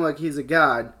looking at him like he's a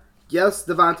god. Yes,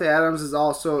 Devontae Adams is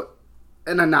also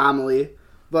an anomaly,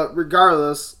 but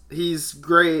regardless, he's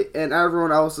great, and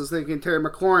everyone else is thinking Terry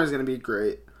McLaurin is going to be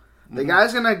great. The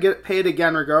guy's going to get paid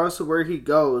again regardless of where he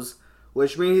goes,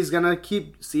 which means he's going to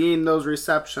keep seeing those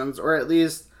receptions, or at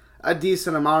least a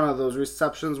decent amount of those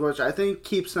receptions, which I think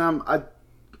keeps him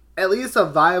at least a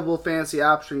viable fantasy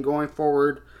option going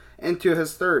forward into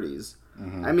his 30s.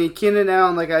 Mm-hmm. I mean, Keenan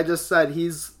Allen, like I just said,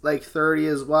 he's like 30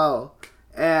 as well.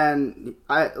 And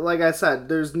like I said,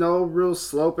 there's no real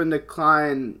slope and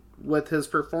decline with his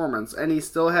performance. And he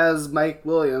still has Mike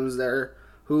Williams there,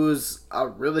 who's a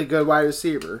really good wide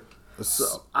receiver.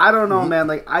 So, I don't know, man.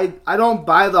 Like, I don't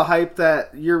buy the hype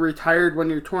that you're retired when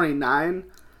you're 29.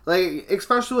 Like,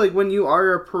 especially like when you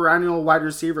are a perennial wide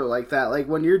receiver like that. Like,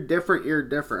 when you're different, you're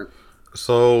different.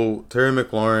 So, Terry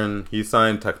McLaurin, he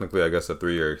signed technically, I guess, a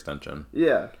 3-year extension.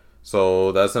 Yeah.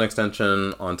 So, that's an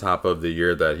extension on top of the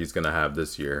year that he's going to have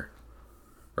this year.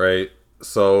 Right?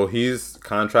 So, he's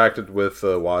contracted with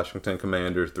the Washington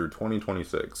Commanders through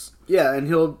 2026. Yeah,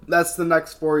 and that's the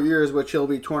next 4 years, which he'll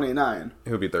be 29.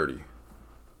 He'll be 30.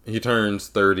 He turns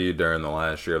 30 during the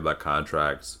last year of that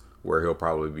contract, where he'll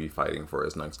probably be fighting for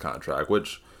his next contract,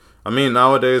 which, I mean,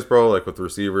 nowadays, bro, like with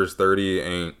receivers, 30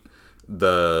 ain't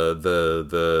the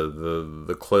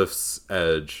cliff's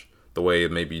edge the way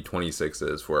maybe 26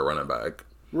 is for a running back.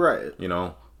 Right. You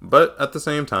know? But at the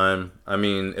same time, I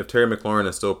mean, if Terry McLaurin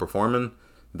is still performing,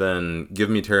 then give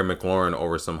me Terry McLaurin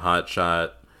over some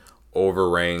hotshot,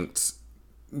 overranked,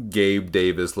 Gabe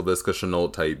Davis, Laviska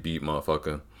Shenault type beat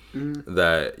motherfucker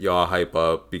that y'all hype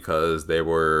up because they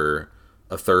were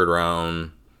a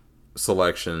 3rd-round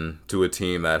selection to a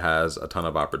team that has a ton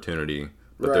of opportunity,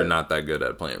 but they're not that good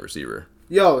at playing receiver.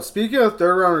 Yo, speaking of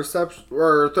 3rd-round reception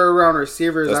or 3rd-round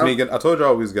receivers, that's me. I told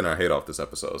y'all we was gonna hate off this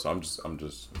episode, so I'm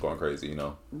just going crazy, you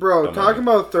know. Bro, talking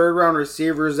about 3rd-round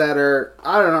receivers that are,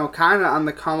 I don't know, kind of on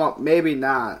the come up, maybe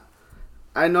not.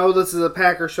 I know this is a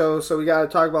Packer show, so we got to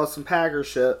talk about some Packer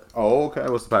shit. Oh, okay.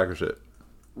 What's the Packer shit?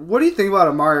 What do you think about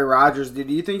Amari Rodgers? Do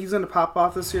you think he's gonna pop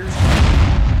off this year?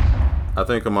 I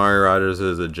think Amari Rodgers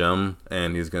is a gem,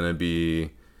 and he's going to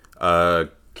be a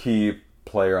key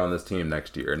player on this team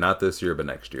next year. Not this year, but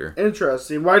next year.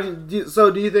 Interesting. Why? Do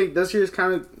you think this year's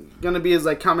kind of going to be his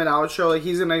like coming out show? Like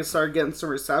he's going to start getting some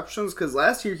receptions? Because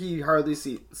last year he hardly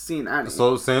seen any.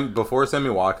 So before Sammy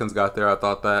Watkins got there, I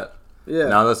thought that. Yeah.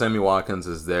 Now that Sammy Watkins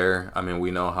is there, I mean,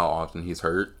 we know how often he's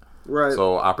hurt. Right.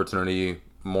 So opportunity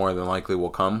more than likely will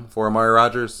come for Amari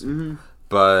Rodgers. Mm-hmm.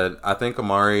 But I think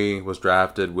Amari was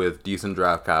drafted with decent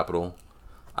draft capital.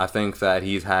 I think that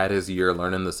he's had his year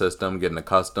learning the system, getting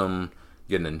accustomed,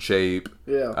 getting in shape,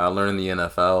 learning the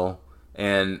NFL.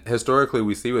 And historically,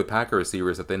 we see with Packer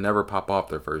receivers that they never pop off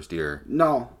their first year.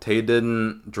 No. Tay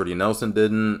didn't. Jordy Nelson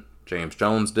didn't. James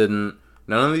Jones didn't.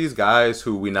 None of these guys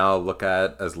who we now look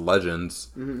at as legends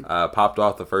popped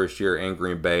off the first year in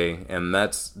Green Bay, and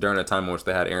that's during a time in which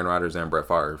they had Aaron Rodgers and Brett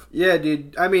Favre. Yeah,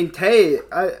 dude. I mean, Tay,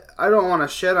 I don't want to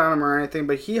shit on him or anything,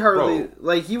 but he hardly,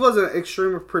 he wasn't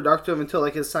extremely productive until,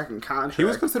 his second contract. He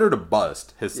was considered a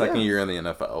bust his second year in the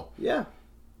NFL. Yeah.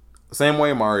 Same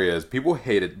way Amari is. People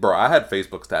hated... Bro, I had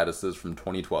Facebook statuses from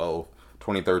 2012,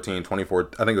 2013,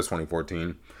 2014... I think it was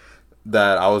 2014.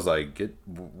 That I was like,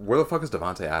 where the fuck is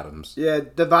Davante Adams? Yeah,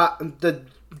 the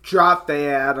drop day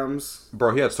Adams.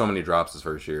 Bro, he had so many drops his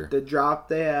first year. The drop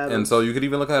day Adams. And so you could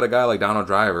even look at a guy like Donald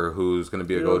Driver, who's going to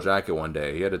be a gold jacket one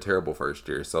day. He had a terrible first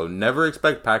year. So never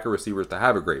expect Packer receivers to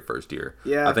have a great first year.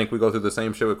 Yeah. I think we go through the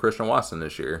same shit with Christian Watson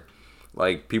this year.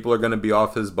 People are going to be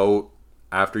off his boat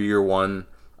after year one.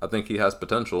 I think he has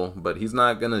potential, but he's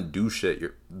not going to do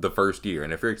shit the first year.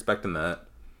 And if you're expecting that,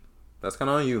 that's kind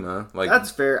of on you, man.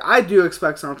 That's fair. I do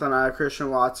expect something out of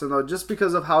Christian Watson, though, just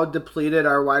because of how depleted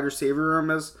our wide receiver room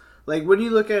is. When you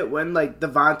look at when,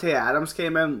 Davante Adams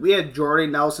came in, we had Jordy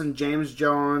Nelson, James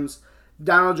Jones,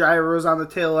 Donald Driver was on the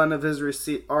tail end of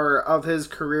his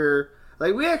career.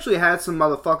 We actually had some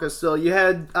motherfuckers still. You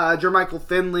had Jermichael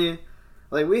Finley.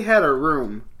 We had a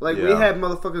room. We had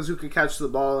motherfuckers who could catch the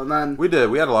ball, and then... We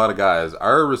did. We had a lot of guys.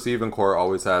 Our receiving core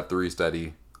always had three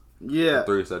steady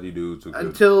dudes.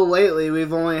 Until lately,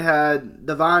 we've only had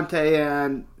Davante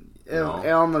and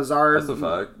Allen Lazard. That's a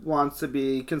fact. Wants to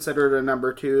be considered a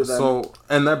number two. Then. So,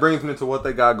 and that brings me to what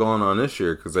they got going on this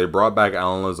year, because they brought back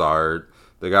Allen Lazard.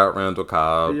 They got Randall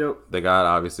Cobb. Yep. They got,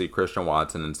 obviously, Christian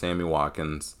Watson and Sammy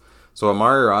Watkins. So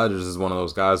Amari Rodgers is one of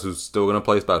those guys who's still going to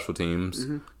play special teams.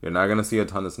 Mm-hmm. You're not going to see a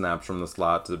ton of snaps from the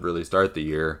slot to really start the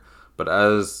year. But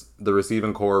as the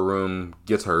receiving core room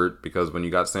gets hurt, because when you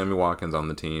got Sammy Watkins on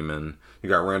the team and you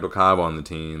got Randall Cobb on the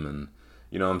team, and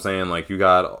you know what I'm saying? You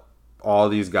got all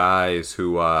these guys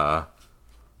who, I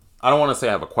don't want to say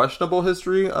have a questionable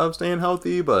history of staying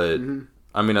healthy, but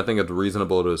I mean, I think it's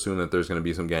reasonable to assume that there's going to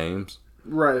be some games.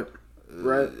 Right.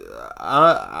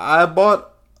 I bought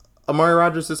Amari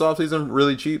Rodgers this offseason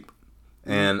really cheap,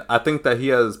 and I think that he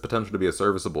has potential to be a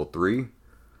serviceable 3.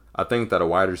 I think that a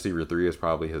wide receiver 3 is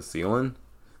probably his ceiling,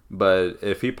 but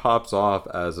if he pops off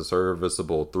as a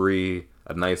serviceable 3,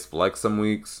 a nice flex some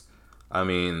weeks, I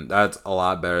mean, that's a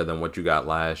lot better than what you got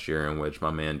last year, in which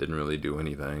my man didn't really do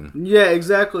anything. Yeah,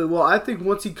 exactly. Well, I think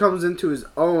once he comes into his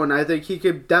own, I think he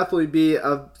could definitely be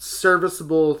a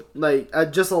serviceable,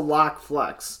 just a lock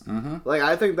flex. Mm-hmm.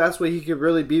 I think that's what he could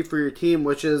really be for your team,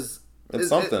 which is... It's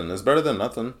something. It's better than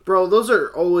nothing. Bro, those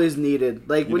are always needed.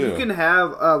 You can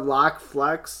have a lock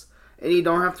flex, and you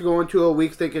don't have to go into a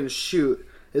week thinking, shoot,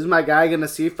 is my guy going to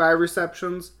see 5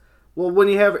 receptions? Well, when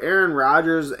you have Aaron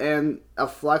Rodgers and a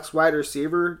flex wide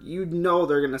receiver, you know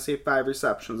they're going to see 5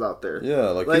 receptions out there.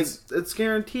 Yeah, it's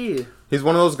guaranteed. He's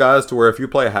one of those guys to where if you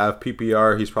play half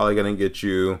PPR, he's probably going to get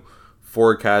you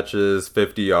 4 catches,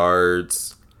 50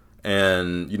 yards,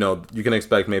 and, you can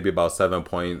expect maybe about 7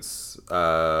 points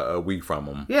a week from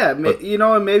him. Yeah,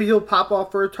 and maybe he'll pop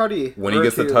off for a tutty. When he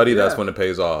gets the tutty, that's when it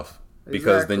pays off.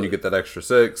 Because then you get that extra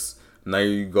 6. Now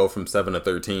you go from 7 to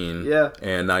 13. Yeah.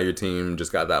 And now your team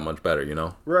just got that much better,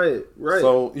 Right.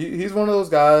 So he's one of those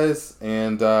guys,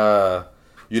 and,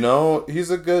 he's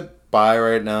a good buy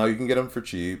right now. You can get him for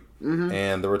cheap. Mm-hmm.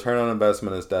 And the return on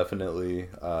investment is definitely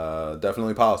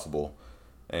possible.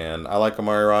 And I like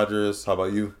Amari Rodgers. How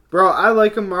about you? Bro, I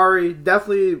like Amari.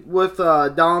 Definitely with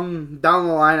down the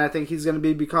line, I think he's going to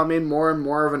be becoming more and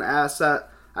more of an asset.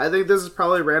 I think this is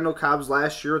probably Randall Cobb's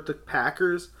last year with the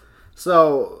Packers.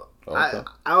 So okay.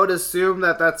 I would assume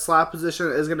that slot position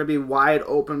is going to be wide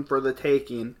open for the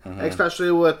taking,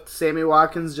 especially with Sammy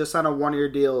Watkins just on a 1-year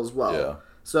deal as well. Yeah.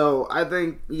 So I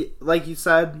think, like you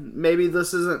said, maybe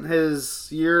this isn't his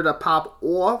year to pop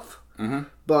off. Mm-hmm.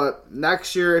 But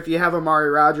next year, if you have Amari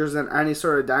Rodgers in any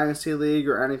sort of dynasty league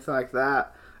or anything like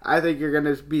that, I think you're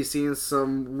going to be seeing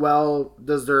some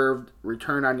well-deserved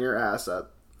return on your asset.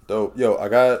 Dope. Yo, I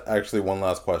got actually one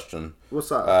last question.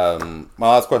 What's up?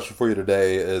 My last question for you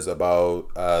today is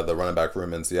about the running back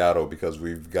room in Seattle, because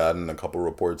we've gotten a couple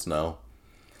reports now.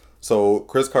 So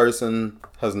Chris Carson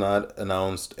has not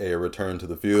announced a return to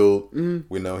the field. Mm-hmm.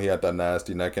 We know he had that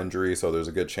nasty neck injury, so there's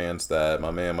a good chance that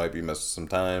my man might be missing some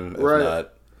time. If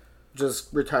not,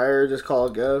 just retire, just call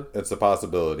it go. It's a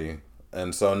possibility.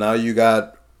 And so now you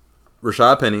got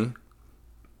Rashad Penny,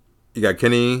 you got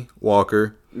Kenny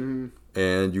Walker, and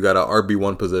you got an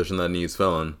RB1 position that needs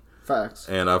filling. Facts.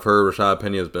 And I've heard Rashad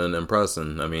Penny has been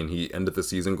impressing. I mean, he ended the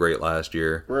season great last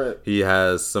year. Right. He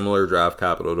has similar draft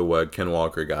capital to what Ken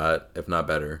Walker got, if not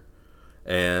better.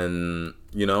 And,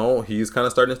 you know, he's kind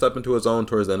of starting to step into his own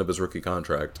towards the end of his rookie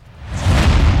contract.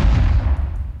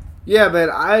 Yeah, man,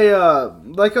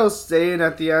 like I was saying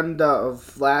at the end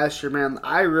of last year, man,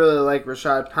 I really like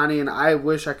Rashad Penny, and I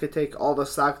wish I could take all the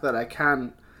stock that I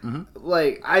can. Mm-hmm.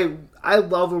 Like, I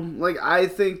love him. Like, I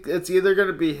think it's either going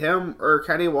to be him or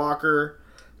Kenny Walker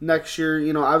next year.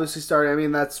 You know, obviously starting, I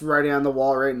mean, that's writing on the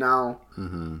wall right now.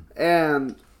 Mm-hmm.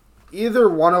 And either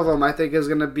one of them, I think, is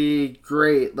going to be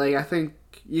great. Like, I think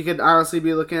you could honestly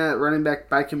be looking at running back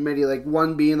by committee, like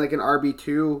one being like an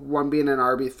RB2, one being an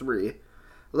RB3.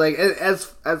 Like,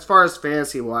 as far as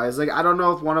fantasy-wise, like, I don't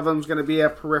know if one of them is going to be a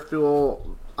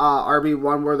peripheral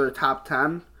RB1 where they're top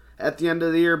 10 at the end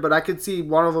of the year, but I could see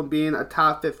one of them being a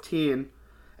top 15,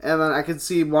 and then I could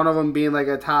see one of them being, like,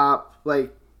 a top,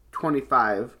 like,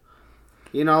 25.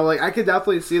 You know, like, I could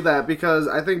definitely see that because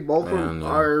I think both of them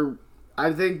are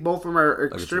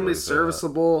extremely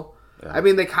serviceable. Yeah. I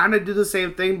mean, they kind of do the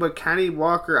same thing, but Kenny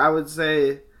Walker, I would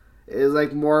say, is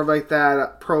like more of like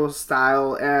that pro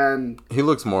style, and he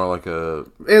looks more like a.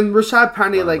 And Rashad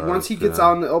Penny, like once he gets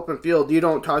out in the open field, you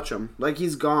don't touch him. Like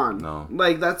he's gone. No,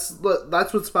 like that's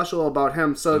what's special about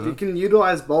him. So if you can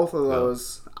utilize both of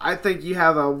those, I think you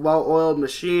have a well-oiled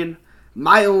machine.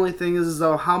 My only thing is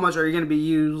though, how much are you going to be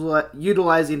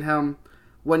utilizing him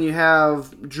when you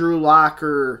have Drew Lock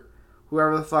or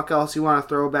whoever the fuck else you want to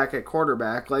throw back at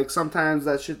quarterback? Like sometimes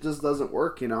that shit just doesn't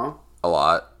work, you know. A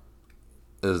lot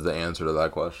is the answer to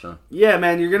that question. Yeah,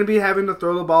 man, you're going to be having to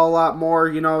throw the ball a lot more.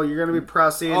 You know, you're going to be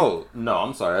pressing. Oh, no,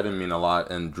 I'm sorry. I didn't mean a lot.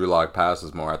 And Drew Lock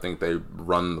passes more. I think they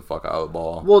run the fuck out of the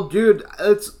ball. Well, dude,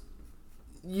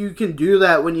 you can do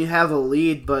that when you have a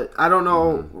lead, but I don't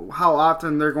know how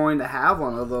often they're going to have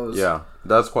one of those. Yeah,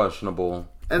 that's questionable.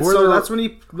 And so that's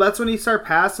when you start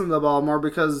passing the ball more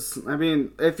because, I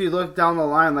mean, if you look down the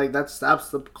line, like, that stops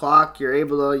the clock. You're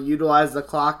able to utilize the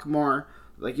clock more.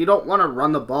 Like, you don't want to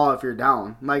run the ball if you're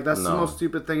down. Like, that's the most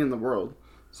stupid thing in the world.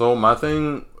 So, my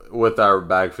thing with our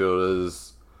backfield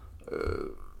is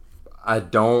I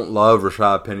don't love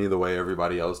Rashad Penny the way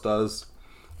everybody else does.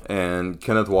 And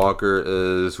Kenneth Walker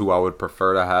is who I would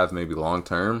prefer to have maybe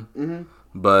long-term. Mm-hmm.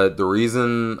 But the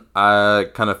reason I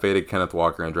kind of faded Kenneth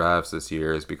Walker in drafts this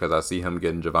year is because I see him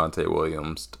getting Javonte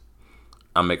Williams.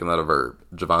 I'm making that a verb.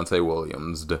 Javonte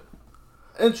Williams.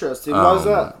 Interesting. Why is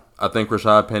that? I think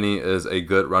Rashad Penny is a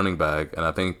good running back, and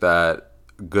I think that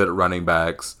good running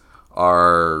backs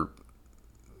are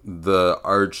the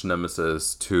arch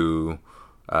nemesis to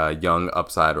young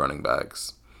upside running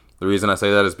backs. The reason I say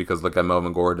that is because look at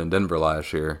Melvin Gordon in Denver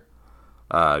last year.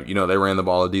 You know, they ran the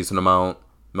ball a decent amount.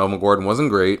 Melvin Gordon wasn't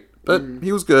great, but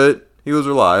he was good. He was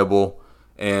reliable.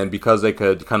 And because they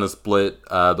could kind of split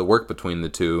the work between the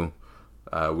two,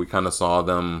 we kind of saw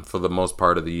them for the most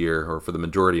part of the year, or for the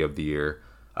majority of the year,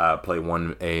 play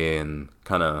 1A and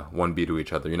kind of 1B to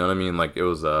each other. You know what I mean? Like, it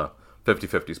was a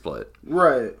 50-50 split.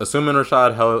 Right. Assuming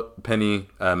Rashad Penny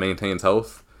maintains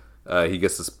health, he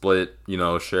gets to split, you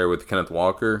know, share with Kenneth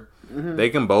Walker. Mm-hmm. They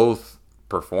can both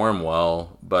perform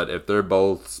well, but if they're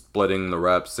both splitting the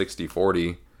reps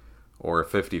 60-40 or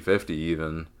 50-50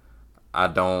 even, I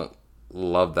don't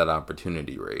love that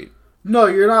opportunity rate. No,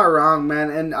 you're not wrong, man,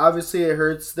 and obviously it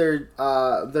hurts their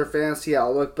fantasy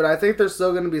outlook, but I think they're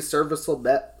still going to be serviceable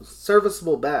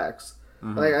backs.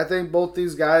 Mm-hmm. Like, I think both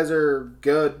these guys are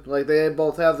good. Like, they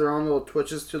both have their own little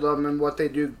twitches to them and what they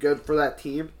do good for that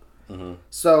team. Mm-hmm.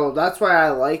 So that's why I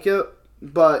like it,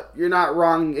 but you're not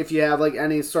wrong if you have, like,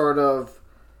 any sort of,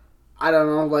 I don't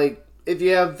know, like, if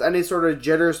you have any sort of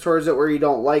jitters towards it where you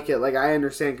don't like it. Like, I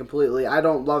understand completely. I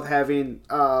don't love having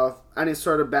any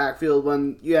sort of backfield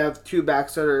when you have two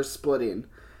backs that are splitting.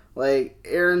 Like,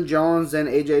 Aaron Jones and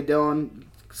A.J. Dillon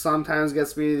sometimes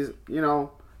gets me, you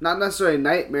know, not necessarily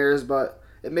nightmares, but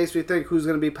it makes me think who's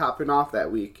going to be popping off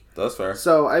that week. That's fair.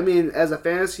 So, I mean, as a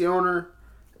fantasy owner,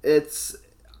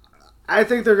 I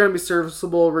think they're going to be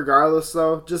serviceable regardless,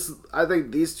 though. I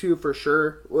think these two for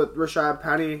sure, with Rashad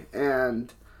Penny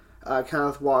and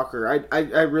Kenneth Walker.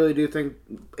 I really do think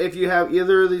if you have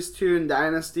either of these two in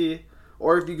Dynasty,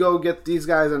 or if you go get these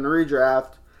guys in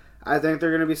redraft, I think they're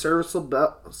going to be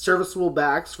serviceable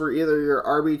backs for either your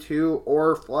RB2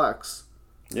 or flex.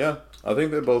 Yeah, I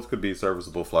think they both could be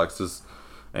serviceable flexes,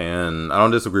 and I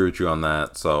don't disagree with you on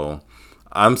that. So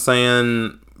I'm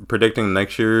saying, predicting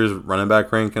next year's running back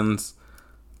rankings,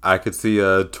 I could see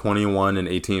a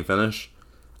 21-18 finish.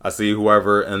 I see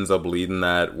whoever ends up leading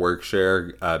that work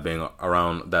share being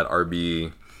around that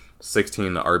RB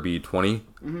 16 to RB 20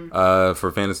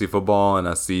 for fantasy football, and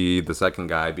I see the second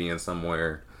guy being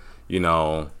somewhere,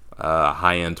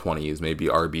 high end 20s, maybe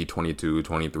RB 22,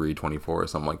 23, 24, or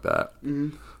something like that.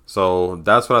 So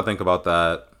that's what I think about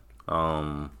that.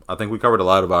 I think we covered a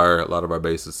lot of our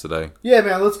bases today. Yeah,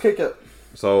 man, let's kick it.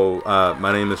 So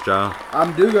my name is Ja.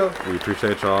 I'm Dugo. We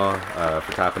appreciate y'all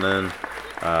for tapping in.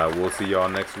 We'll see y'all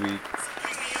next week.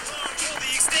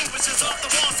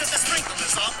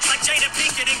 Jada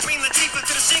Pinkett and Queen Latifah